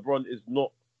think LeBron is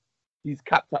not. He's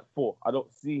capped at 4. I don't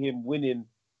see him winning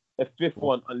a 5th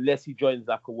one unless he joins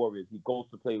like a Warriors. He goes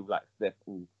to play with like Steph.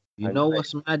 You know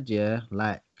what's mad, yeah?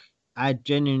 Like, I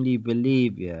genuinely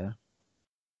believe,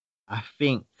 I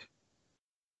think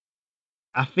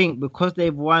because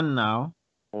they've won now,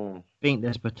 I think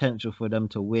there's potential for them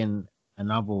to win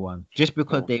another one. Just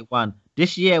because they won.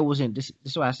 This year wasn't this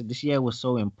is why I said this year was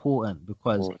so important,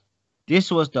 because this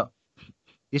was the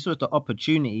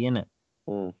opportunity, innit?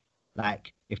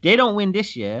 Like, if they don't win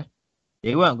this year,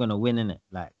 they weren't gonna win, innit?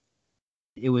 Like,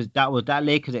 that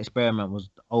Lakers experiment was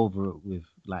over with.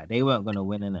 Like, they weren't gonna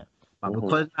win, innit? But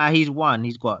because now he's won,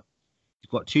 he's got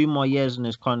 2 more years on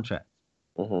his contract.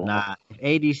 Now, if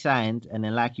AD signed, and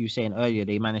then, like you were saying earlier,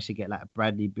 they managed to get like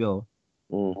Bradley Beal,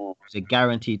 He's a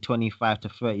guaranteed 25 to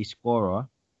 30 scorer.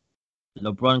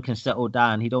 LeBron can settle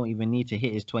down. He don't even need to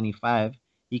hit his 25.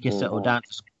 He can settle down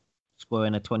to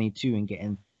scoring a 22 and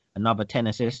getting another 10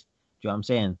 assists. Do you know what I'm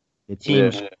saying? The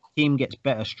team gets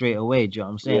better straight away. Do you know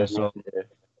what I'm saying? So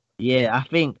yeah, I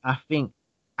think,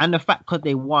 and the fact because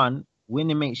they won,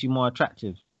 winning makes you more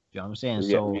attractive. Do you know what I'm saying?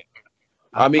 So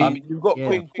I mean, you've got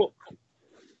Quinn Cook,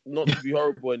 not to be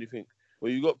horrible or anything,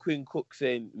 but you got Quinn Cook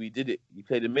saying we did it. He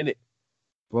played a minute.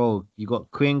 Bro, you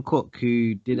got Quinn Cook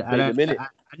who did it.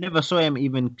 I never saw him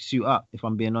even suit up, if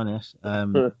I'm being honest.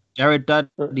 Jared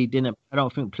Dudley didn't, I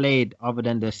don't think, played other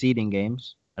than the seeding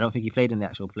games. I don't think he played in the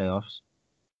actual playoffs.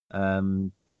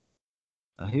 Who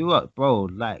else, bro?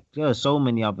 Like, there are so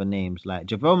many other names. Like,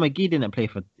 JaVale McGee didn't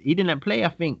play. I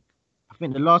think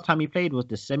the last time he played was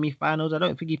the semi-finals. I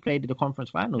don't think he played in the conference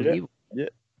finals either. Yeah.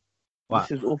 But,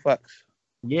 this is all facts.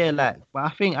 Yeah,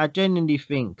 but I genuinely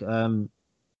think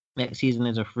next season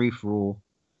is a free-for-all.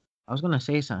 I was gonna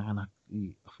say something and I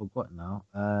forgot now.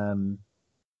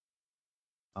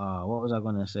 What was I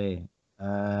gonna say?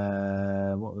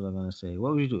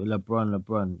 What would you do?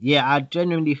 LeBron. Yeah, I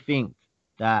genuinely think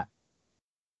that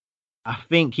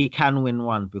he can win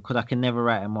one because I can never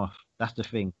write him off. That's the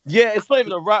thing. Yeah, it's not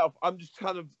even a write-off. I'm just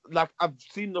kind of like, I've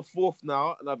seen the fourth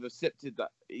now and I've accepted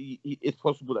that it's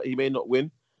possible that he may not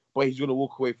win, but he's gonna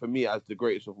walk away for me as the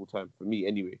greatest of all time. For me,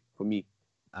 anyway. For me.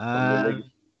 On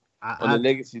the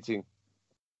legacy thing.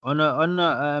 I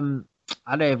don't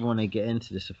even want to get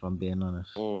into this if I'm being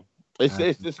honest. It's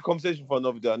a conversation for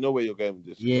another day. I know where you're going with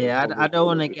this. Yeah, I don't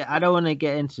want to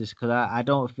get into this because I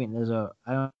don't think there's a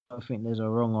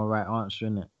wrong or right answer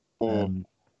in it. You know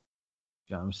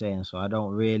what I'm saying? So I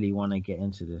don't really want to get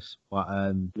into this.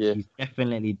 But he's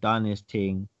definitely done his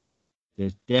thing.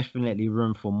 There's definitely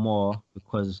room for more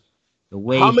because the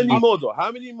way. How many more though?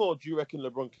 How many more do you reckon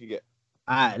LeBron can get?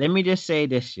 Let me just say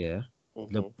this year.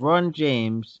 LeBron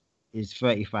James is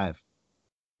 35.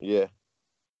 Yeah.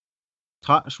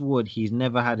 Touch wood, he's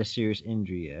never had a serious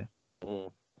injury. Yeah.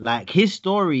 Like his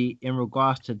story in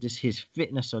regards to just his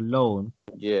fitness alone.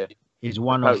 Yeah. Is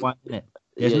one of one.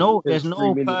 There's no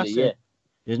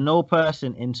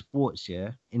person in sports.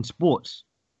 Yeah. In sports.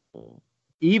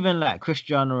 Even like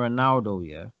Cristiano Ronaldo.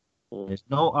 Yeah. There's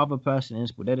no other person in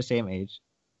sport. They're the same age,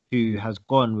 who has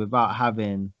gone without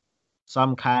having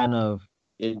some kind of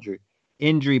injury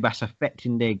that's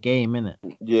affecting their game, innit?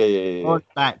 Yeah.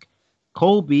 Like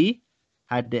Kobe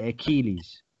had the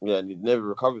Achilles. Yeah, and he never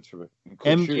recovered from it.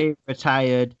 MJ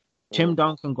retired. Tim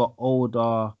Duncan got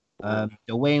older.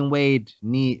 Dwayne Wade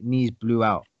knees blew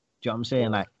out. Do you know what I'm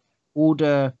saying? Like all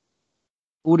the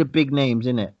big names,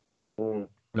 innit?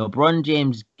 LeBron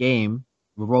James' game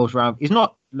revolves around. It's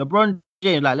not LeBron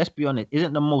James. Like, let's be honest,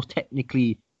 isn't the most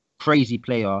technically crazy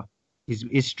player.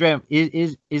 His strength,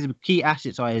 his key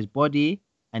assets are his body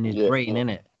and his brain,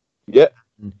 innit? Yeah.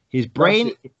 His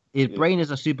brain is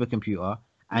a supercomputer,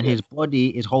 and his body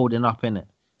is holding up, innit?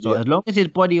 So as long as his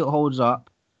body holds up,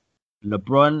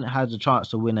 LeBron has a chance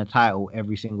to win a title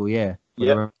every single year for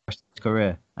the rest of his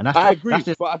career. And I agree,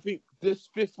 but I think this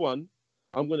fifth one,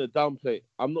 I'm gonna downplay.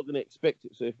 I'm not gonna expect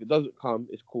it. So if it doesn't come,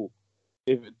 it's cool.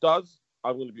 If it does,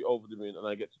 I'm gonna be over the moon and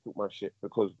I get to talk my shit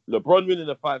because LeBron winning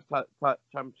a 5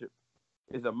 championship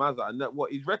is a mazza, and that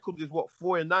his record is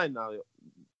 4-9 now.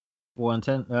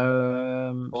 4-10.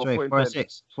 Sorry,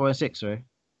 4-6. 4-6. Sorry,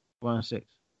 4-6.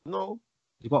 No,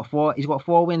 he's got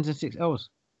 4 wins and 6 L's.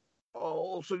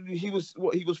 Oh, so he was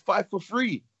 5 for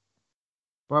 3.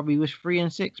 Bro, he was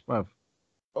 3-6, bro.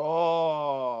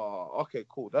 Oh, okay,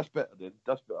 cool. That's better then.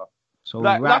 That's better. So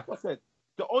like I said,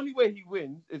 the only way he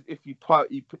wins is if his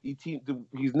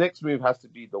next move has to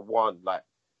be the one. Like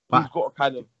he's got a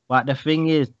kind of. But the thing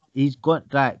is, he's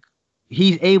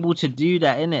able to do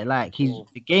that, innit? Like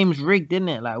the game's rigged,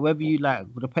 innit? Like whether you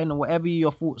depending on whatever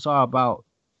your thoughts are about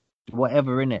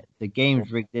whatever, innit? The game's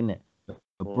rigged, innit?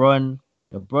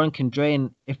 LeBron can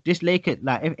drain. If this Lakers,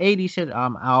 if AD said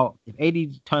I'm out, if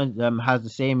AD turns has the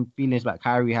same feelings like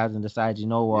Kyrie has and decides, you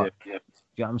know what, you know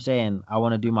what I'm saying? I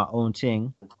want to do my own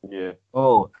thing. Yeah.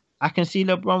 Oh, I can see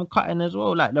LeBron cutting as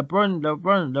well. Like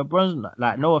LeBron's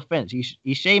like, no offense,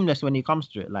 he's shameless when he comes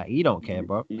to it. Like he don't care,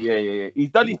 bro. Yeah.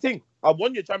 He's done his thing. I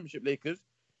won your championship, Lakers.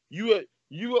 You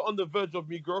were on the verge of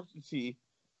mediocrity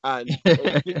and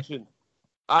extinction.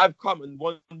 I've come and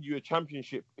won you a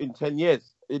championship in 10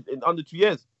 years, in under 2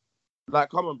 years. Like,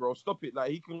 come on, bro, stop it.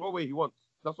 Like, he can go where he wants.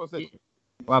 That's what I said.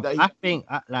 Well, I think,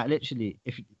 literally,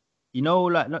 if you know,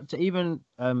 not to even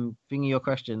thingy your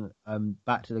question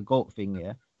back to the GOAT thing,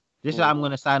 yeah. This is how I'm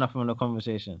gonna sign off on the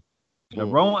conversation. If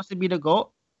LeBron wants to be the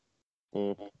GOAT,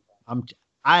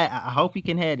 I hope he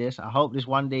can hear this. I hope this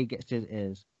one day gets to his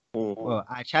ears. Well,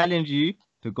 I challenge you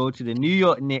to go to the New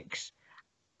York Knicks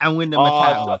and win them a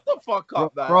title. Shut the fuck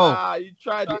up, man. Bro, you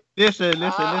tried it. Listen.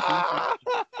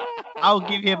 I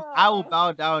will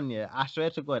bow down, yeah. I swear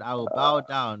to God, I will bow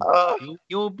down.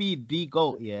 He'll be the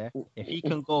GOAT, yeah, if he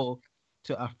can go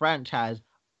to a franchise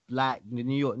like the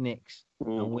New York Knicks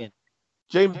and win.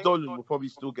 James Dolan will probably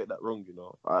still get that wrong, you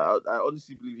know. I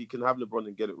honestly believe he can have LeBron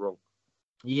and get it wrong.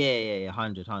 Yeah,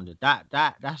 100. That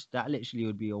literally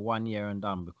would be a 1 year and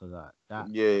done because of that.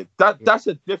 Yeah, that's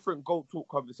a different GOAT talk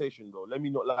conversation, though. Let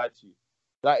me not lie to you.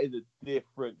 That is a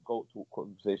different GOAT talk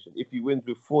conversation. If he wins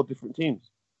with 4 different teams,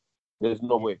 there's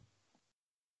no way.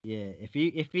 Yeah, if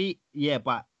he,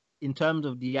 but in terms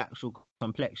of the actual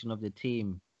complexion of the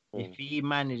team, if he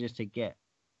manages to get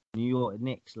New York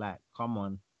Knicks, like, come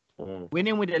on,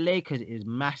 winning with the Lakers is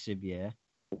massive, yeah.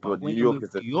 But New York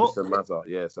is a matter.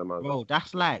 Yeah, it's a matter. Bro,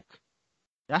 that's like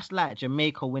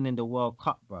Jamaica winning the World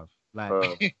Cup, bro.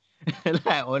 Like,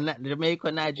 like or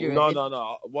Jamaica, Nigeria.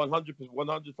 No,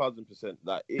 100,000%.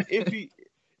 Like,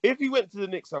 if he went to the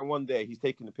Knicks and one day he's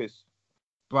taking the piss,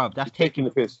 bro, that's taking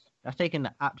the piss. That's taking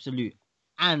the absolute,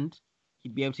 and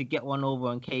he'd be able to get one over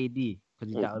on KD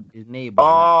because he's his neighbor.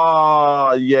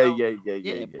 Oh, like,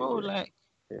 yeah, bro. Like,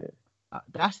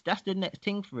 that's the next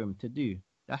thing for him to do.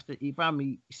 That's he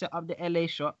set up the LA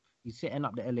shop. He's setting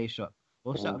up the LA shop.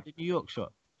 Or set up the New York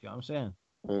shop. You know what I'm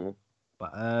saying?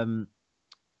 But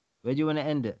where do you want to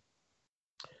end it?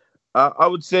 I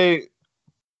would say,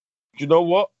 you know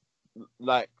what?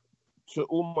 Like, to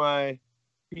all my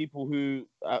people who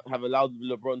have allowed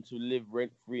LeBron to live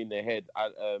rent free in their head,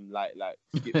 like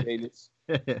Skip Bayless,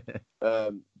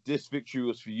 this victory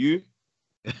was for you.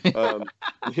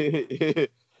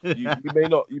 You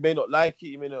may not like it,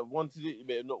 you may not have wanted it, you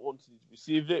may have not wanted to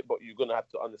receive it, but you're gonna have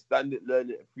to understand it, learn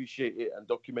it, appreciate it, and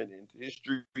document it into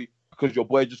history because your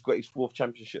boy just got his 4th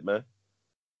championship, man.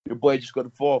 Your boy just got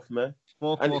the 4th, man.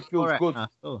 And it feels good.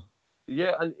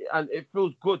 Yeah, and it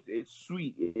feels good. It's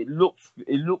sweet. It looks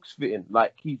fitting.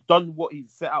 Like, he's done what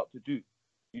he's set out to do,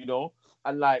 you know.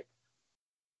 And like,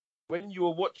 when you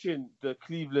were watching the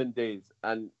Cleveland days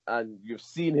and you've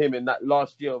seen him in that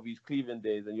last year of his Cleveland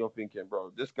days, and you're thinking,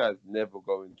 bro, this guy's never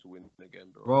going to win again,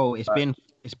 bro. Bro,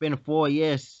 it's been 4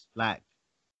 years. Like,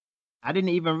 I didn't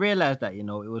even realize that, you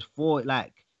know, it was 4.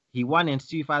 Like, he won in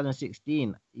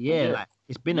 2016. Yeah. Like,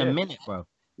 it's been a minute, bro.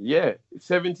 Yeah,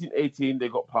 17-18 they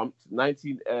got pumped.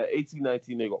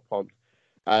 18-19 they got pumped,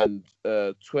 and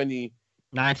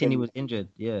 2019 he was injured.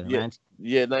 Yeah, 19.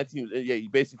 Yeah, he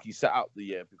basically sat out the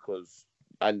year because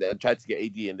and tried to get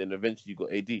AD, and then eventually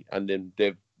got AD, and then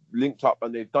they've linked up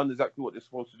and they've done exactly what they're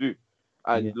supposed to do,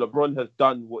 and LeBron has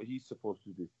done what he's supposed to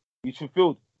do. He's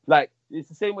fulfilled. Like, it's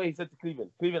the same way he said to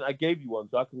Cleveland, I gave you one,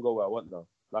 so I can go where I want now.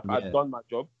 Like, I've done my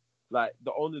job. Like,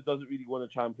 the owner doesn't really want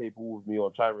to try and play ball with me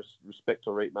or try and respect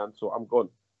or rate, man. So I'm gone.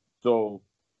 So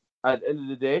at the end of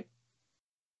the day,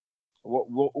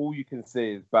 what all you can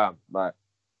say is bam. Like,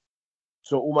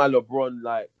 so all my LeBron,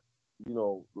 like, you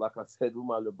know, like I said, all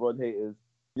my LeBron haters,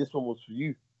 this one was for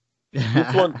you.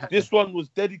 This one was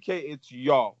dedicated to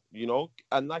y'all, you know.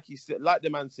 And like he said, like the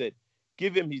man said,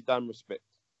 give him his damn respect.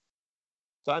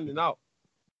 Signing out.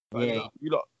 You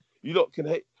lot can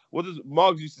hate. What does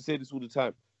Margs used to say this all the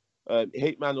time? Love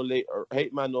man or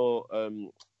hate man,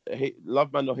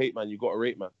 you got to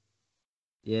rate man.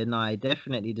 Yeah, no, he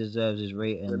definitely deserves his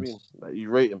ratings. You know what I mean? Like, you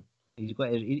rate him. He's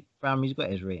got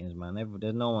his ratings, man.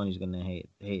 There's no one who's gonna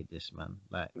hate this man.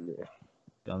 Like, you know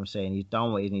what I'm saying, he's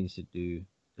done what he needs to do.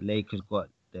 The Lakers got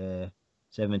their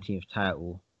 17th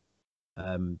title.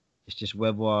 It's just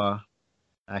whether,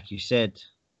 like you said,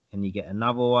 can you get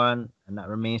another one, and that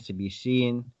remains to be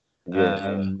seen.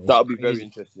 That'll be very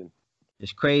interesting.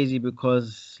 It's crazy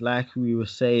because, like we were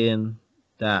saying,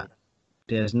 that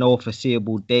there's no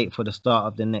foreseeable date for the start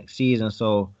of the next season.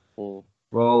 So,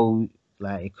 bro,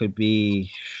 like, it could be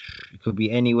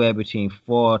anywhere between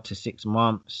 4 to 6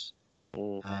 months.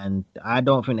 And I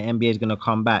don't think the NBA is going to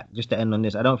come back. Just to end on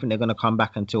this, I don't think they're going to come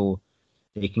back until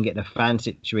they can get the fan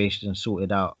situation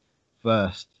sorted out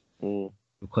first.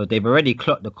 Because they've already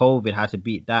clocked the COVID, how to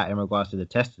beat that in regards to the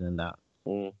testing and that.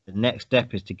 The next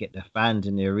step is to get the fans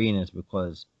in the arenas,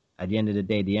 because at the end of the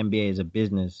day, the NBA is a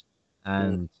business,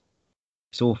 and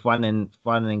it's all fun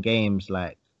and games,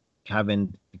 like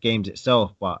having the games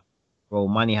itself, but bro,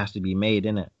 money has to be made,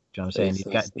 innit? Do you know what I'm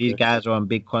saying? These guys are on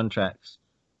big contracts,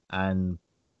 and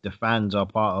the fans are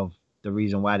part of the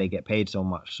reason why they get paid so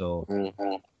much. So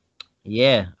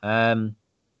yeah, I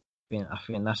think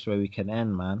that's where we can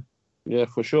end, man. Yeah,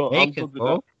 for sure. Lakers,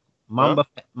 bro.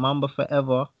 Mamba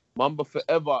forever. Mamba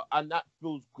forever, and that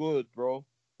feels good, bro.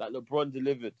 That LeBron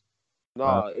delivered.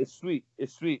 Nah, it's sweet.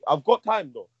 It's sweet. I've got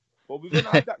time though. But we're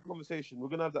gonna have that conversation. We're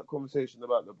gonna have that conversation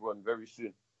about LeBron very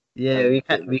soon. Yeah, we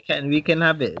can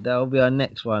have it. That'll be our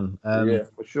next one. Yeah,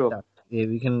 for sure. Yeah,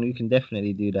 we can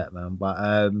definitely do that, man.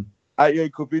 But at your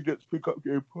convenience, pick up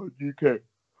Game Pod UK.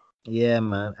 yeah,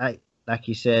 man. Like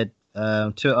you said,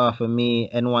 Twitter for me,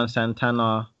 N1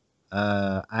 Santana,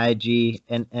 IG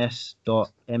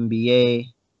ns.nba,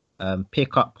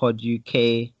 Pickup Pod UK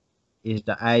is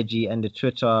the IG and the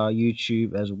Twitter,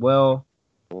 YouTube as well.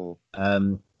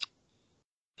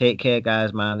 Take care,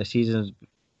 guys, man. The season's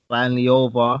finally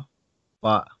over,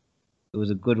 but it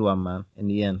was a good one, man, in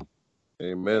the end.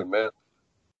 Amen.